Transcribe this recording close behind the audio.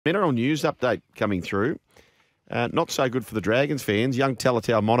Mineral news update coming through. Not so good for the Dragons fans. Young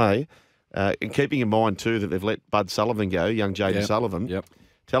Talatau Amone, and keeping in mind too that they've let Bud Sullivan go, young Jaden Sullivan. Yep.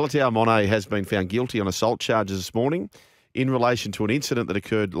 Talatau Amone has been found guilty on assault charges this morning in relation to an incident that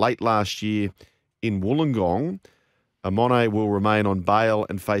occurred late last year in Wollongong. Amone will remain on bail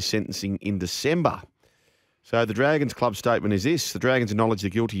and face sentencing in December. So the Dragons club statement is this. The Dragons acknowledge the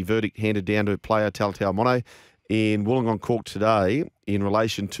guilty verdict handed down to player Talatau Amone in Wollongong Court today in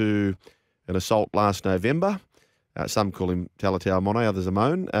relation to an assault last November. Some call him Talatau Amone, others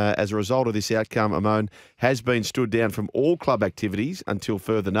Amone. As a result of this outcome, Amone has been stood down from all club activities until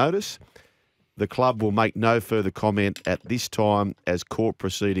further notice. The club will make no further comment at this time as court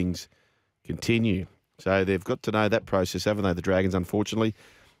proceedings continue. So they've got to know that process, haven't they, the Dragons, unfortunately.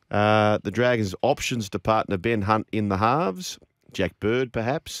 The Dragons' options to partner Ben Hunt in the halves, Jack Bird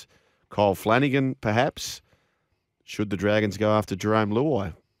perhaps, Kyle Flanagan perhaps. Should the Dragons go after Jerome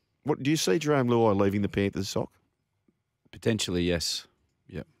Luai? What do you see Jerome Luai leaving the Panthers, Sock? Potentially, yes.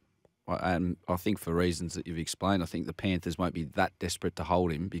 Yep. And I think for reasons that you've explained, I think the Panthers won't be that desperate to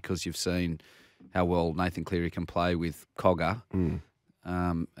hold him because you've seen how well Nathan Cleary can play with Cogger.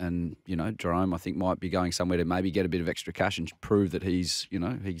 And, you know, Jerome, I think, might be going somewhere to maybe get a bit of extra cash and prove that he's, you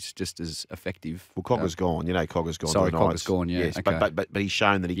know, he's just as effective. Well, Cogger's gone. You know, Cogger's gone. Sorry, Cogger's gone, yeah. Yes, okay. but he's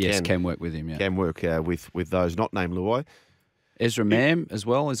shown that he can work with him, yeah. Can work with those not named Luai. Ezra Mam as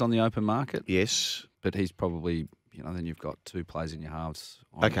well is on the open market. Yes. But he's probably, you know, then you've got two players in your halves.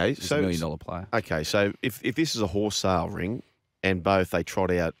 Okay. He's a $1 million player. Okay, so if this is a horse sale ring and both they trot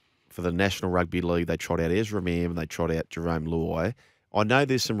out for the National Rugby League, they trot out Ezra Mam and they trot out Jerome Luai. I know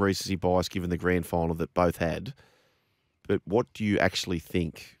there's some recency bias given the grand final that both had, but what do you actually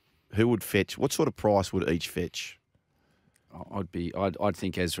think? Who would fetch? What sort of price would each fetch? I'd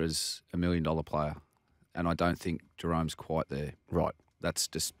think Ezra's $1 million player, and I don't think Jerome's quite there. Right. That's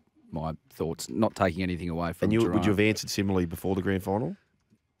just my thoughts. Not taking anything away from Jerome. Would you have answered similarly before the grand final?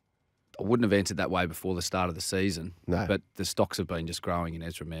 I wouldn't have answered that way before the start of the season. No. But the stocks have been just growing in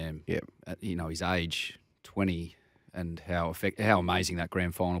Ezra Mam. Yeah. At, you know, his age, 20. And how amazing that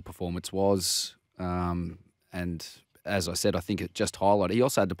grand final performance was. And as I said, I think it just highlighted. He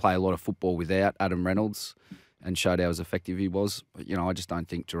also had to play a lot of football without Adam Reynolds and showed how effective he was. But, you know, I just don't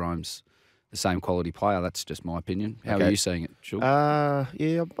think Jerome's the same quality player. That's just my opinion. How are you seeing it, Shug?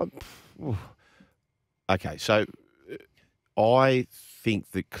 Yeah. Okay, so I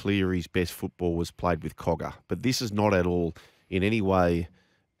think that Cleary's best football was played with Cogger, but this is not at all in any way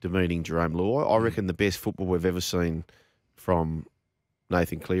demeaning Jerome Luai. I reckon the best football we've ever seen from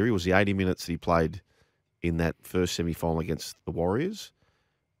Nathan Cleary was the 80 minutes that he played in that first semi-final against the Warriors,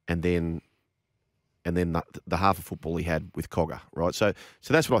 and then the half of football he had with Cogger, right? So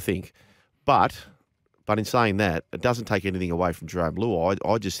that's what I think. But in saying that, it doesn't take anything away from Jerome Luai.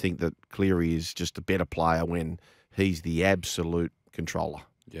 I just think that Cleary is just a better player when he's the absolute controller.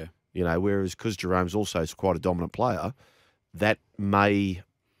 Yeah. You know, whereas because Jerome's also quite a dominant player, that may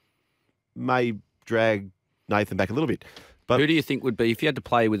drag Nathan back a little bit. But who do you think would be, if you had to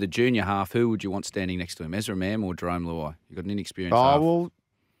play with a junior half, who would you want standing next to him, Ezra Mam or Jerome Luai? You've got an inexperienced half. Oh, well,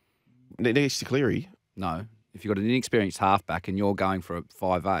 next to Cleary. No. If you've got an inexperienced halfback and you're going for a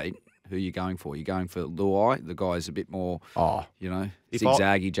 5'8", who are you going for? You're going for Luai, the guy's a bit more, you know,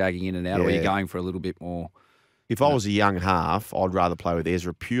 zigzaggy, jagging in and out, or are you going for a little bit more? If I was a young half, I'd rather play with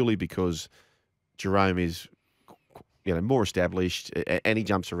Ezra purely because Jerome is, you know, more established and he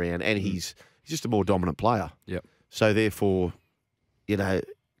jumps around and he's just a more dominant player. Yep. So therefore, you know,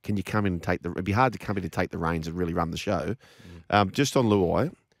 can you come in and it'd be hard to come in and take the reins and really run the show. Just on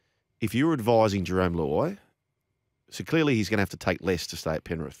Luai, if you're advising Jerome Luai, so clearly he's going to have to take less to stay at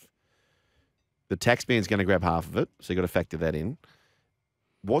Penrith. The taxman's going to grab half of it, so you've got to factor that in.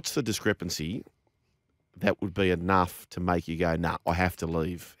 What's the discrepancy that would be enough to make you go, nah, I have to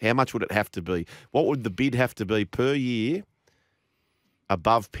leave? How much would it have to be? What would the bid have to be per year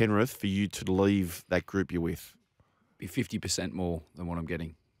above Penrith for you to leave that group you're with? Be 50% more than what I'm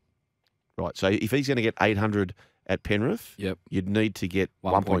getting. Right. So if he's going to get 800 at Penrith, you'd need to get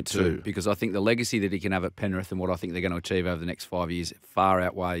 1.2. Because I think the legacy that he can have at Penrith and what I think they're going to achieve over the next 5 years far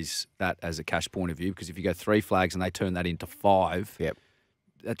outweighs that as a cash point of view. Because if you go 3 flags and they turn that into 5,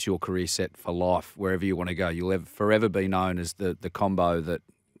 that's your career set for life, wherever you want to go. You'll forever be known as the combo that,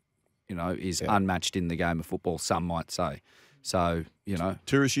 you know, is unmatched in the game of football, some might say. So, you know.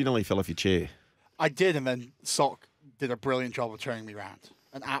 Tourist, you nearly fell off your chair. I did, and then Sock did a brilliant job of turning me around.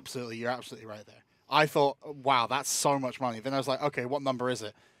 And you're absolutely right there. I thought, wow, that's so much money. Then I was like, okay, what number is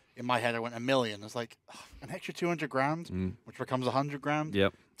it? In my head, I went $1 million. I was like, an extra 200 grand, which becomes 100 grand,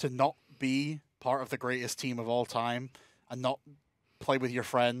 to not be part of the greatest team of all time and not play with your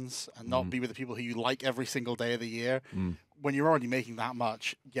friends and not be with the people who you like every single day of the year. When you're already making that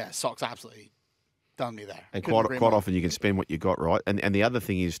much, yeah, Sock's absolutely done me there. And quite often you can spend what you got, right? And the other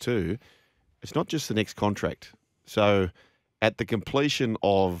thing is too, it's not just the next contract. So at the completion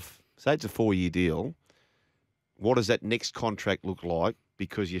of, say it's a 4-year deal, what does that next contract look like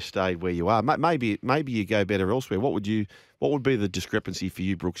because you stayed where you are? Maybe you go better elsewhere. What would be the discrepancy for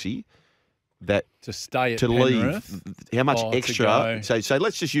you, Brooksy? That to stay at to Penrith, leave, how much extra? So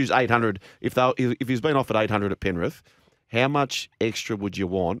let's just use 800. If he's been offered 800 at Penrith, how much extra would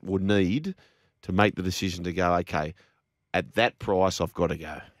need to make the decision to go? Okay, at that price, I've got to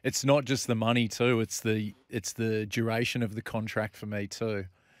go. It's not just the money too. It's the duration of the contract for me too.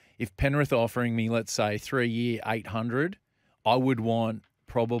 If Penrith are offering me, let's say 3-year 800, I would want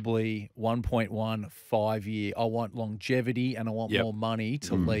probably 1.1 5-year. I want longevity and I want more money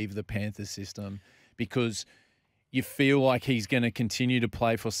to leave the Panthers system because you feel like he's going to continue to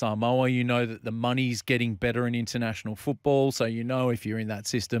play for Samoa. You know that the money's getting better in international football. So you know if you're in that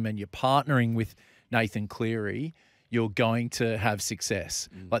system and you're partnering with Nathan Cleary, you're going to have success.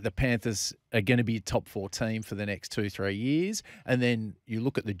 Like the Panthers are going to be a top 4 team for the next 2-3 years. And then you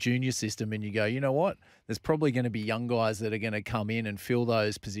look at the junior system and you go, you know what? There's probably going to be young guys that are going to come in and fill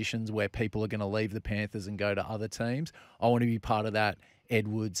those positions where people are going to leave the Panthers and go to other teams. I want to be part of that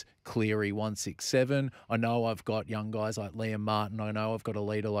Edwards, Cleary, 167. I know I've got young guys like Liam Martin. I know I've got a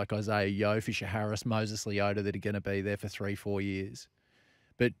leader like Isaiah Yeo, Fisher Harris, Moses Leota that are going to be there for 3-4 years.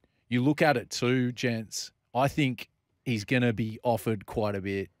 But you look at it too, gents, I think he's going to be offered quite a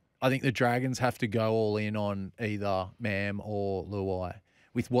bit. I think the Dragons have to go all in on either Mam or Luai.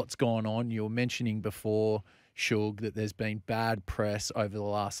 With what's gone on, you were mentioning before, Shug, that there's been bad press over the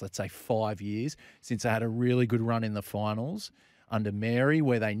last, let's say, 5 years since they had a really good run in the finals under Mary,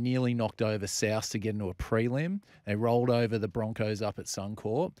 where they nearly knocked over South to get into a prelim. They rolled over the Broncos up at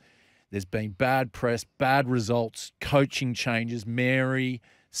Suncorp. There's been bad press, bad results, coaching changes. Mary,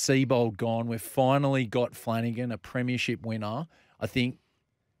 Seabold gone. We've finally got Flanagan, a premiership winner. I think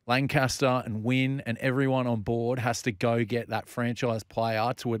Lancaster and Wynn and everyone on board has to go get that franchise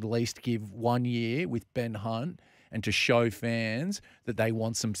player to at least give 1 year with Ben Hunt and to show fans that they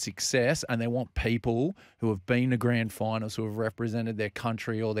want some success and they want people who have been to grand finals, who have represented their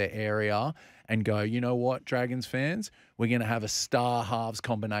country or their area and go, you know what, Dragons fans, we're going to have a star halves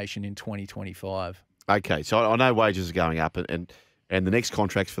combination in 2025. Okay, so I know wages are going up and the next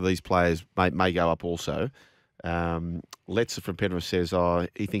contracts for these players may go up also. Letzer from Penrith says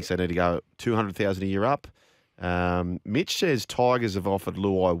he thinks they need to go $200,000 a year up. Mitch says Tigers have offered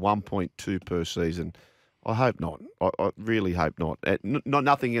Luai 1.2 per season. I hope not. I really hope not.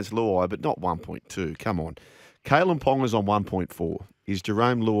 Nothing against Luai, but not 1.2. Come on. Kalen Ponga's on 1.4. Is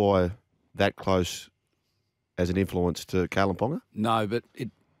Jerome Luai that close as an influence to Kalen Ponga? No, but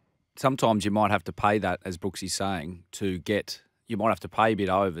sometimes you might have to pay that, as Brooksy's saying, to get. You might have to pay a bit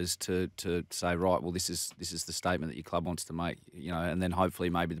overs to say, right, well, this is the statement that your club wants to make, and then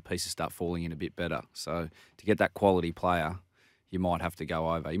hopefully maybe the pieces start falling in a bit better. So to get that quality player, you might have to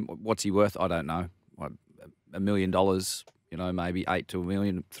go over. What's he worth? I don't know. $1 million, maybe 8 to $1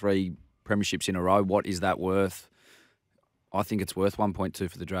 million, 3 premierships in a row. What is that worth? I think it's worth 1.2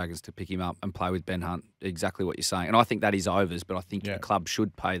 for the Dragons to pick him up and play with Ben Hunt. Exactly what you're saying. And I think that is overs, but I think the club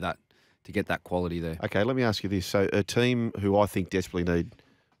should pay that to get that quality there. Okay, let me ask you this. So a team who I think desperately need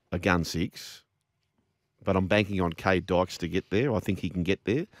a gun six, but I'm banking on Cade Dykes to get there. I think he can get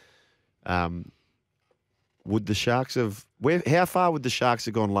there. Would the Sharks have... How far would the Sharks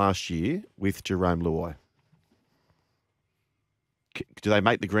have gone last year with Jerome Luai? Do they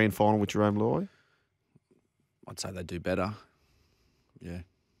make the grand final with Jerome Luai? I'd say they do better. Yeah.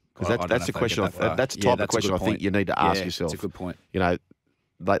 Because that's the question. That's the type of question I think you need to ask yourself. That's a good point.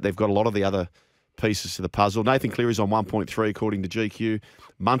 They've got a lot of the other pieces to the puzzle. Nathan Cleary's on 1.3 according to GQ.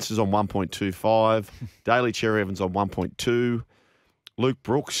 Munster's on 1.25. Daly Cherry Evans on 1.2. Luke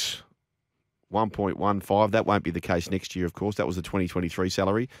Brooks, 1.15. That won't be the case next year, of course. That was the 2023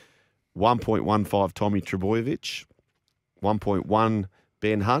 salary. 1.15 Tommy Trebojevic. 1.1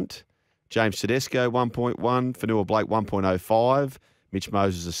 Ben Hunt. James Tedesco, 1.1. Fanua Blake, 1.05. Mitch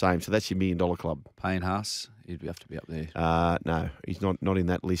Moses the same. So that's your $1 million club. Payne Haas, he'd have to be up there. No, he's not in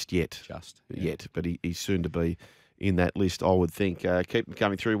that list yet. Yet, but he's soon to be in that list, I would think. Keep them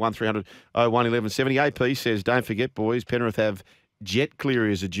coming through. 1300 01 1170. AP says, don't forget, boys, Penrith have Jet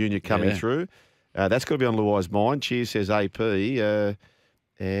Cleary as a junior coming through. That's got to be on Luai's mind. Cheers, says AP.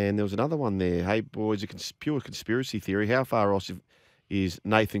 And there was another one there. Hey, boys, pure conspiracy theory. How far off is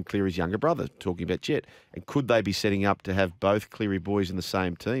Nathan Cleary's younger brother, talking about Jet? And could they be setting up to have both Cleary boys in the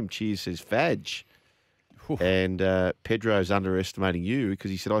same team? Cheers, says Fadge. And Pedro's underestimating you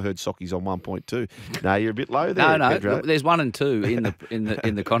because he said, I heard Socky's on 1.2. No, you're a bit low there, No, Pedro. look, there's 1 and 2 in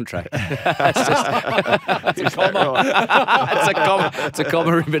the contract. It's It's a comma. it's a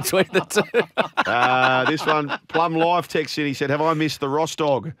comma in between the two. This one, Plum Life texted in. He said, have I missed the Ross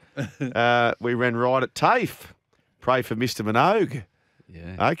dog? We ran right at TAFE. Pray for Mr. Minogue.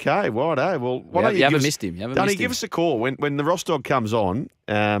 Yeah. Okay, righto. Well, why don't You haven't give us- missed him. You haven't Dunny, missed give him. us a call. When the Ross dog comes on,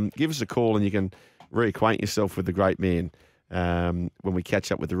 give us a call and you can reacquaint yourself with the great man when we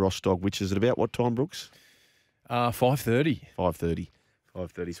catch up with the Ross dog, which is at about what time, Brooks? 5:30. 5:30.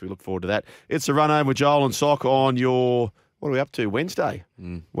 5:30, so we look forward to that. It's a run home with Joel and Sock on your, what are we up to, Wednesday?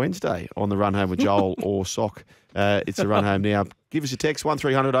 Wednesday on the run home with Joel or Sock. It's a run home now. Give us a text,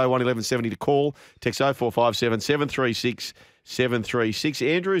 1300 01 1170 to call. Text 0457 736 736.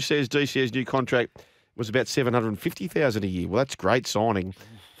 Andrew says DC's new contract was about $750,000 a year. Well, that's great signing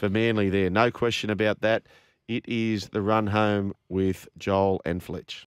for Manly there. No question about that. It is the run home with Joel and Fletch.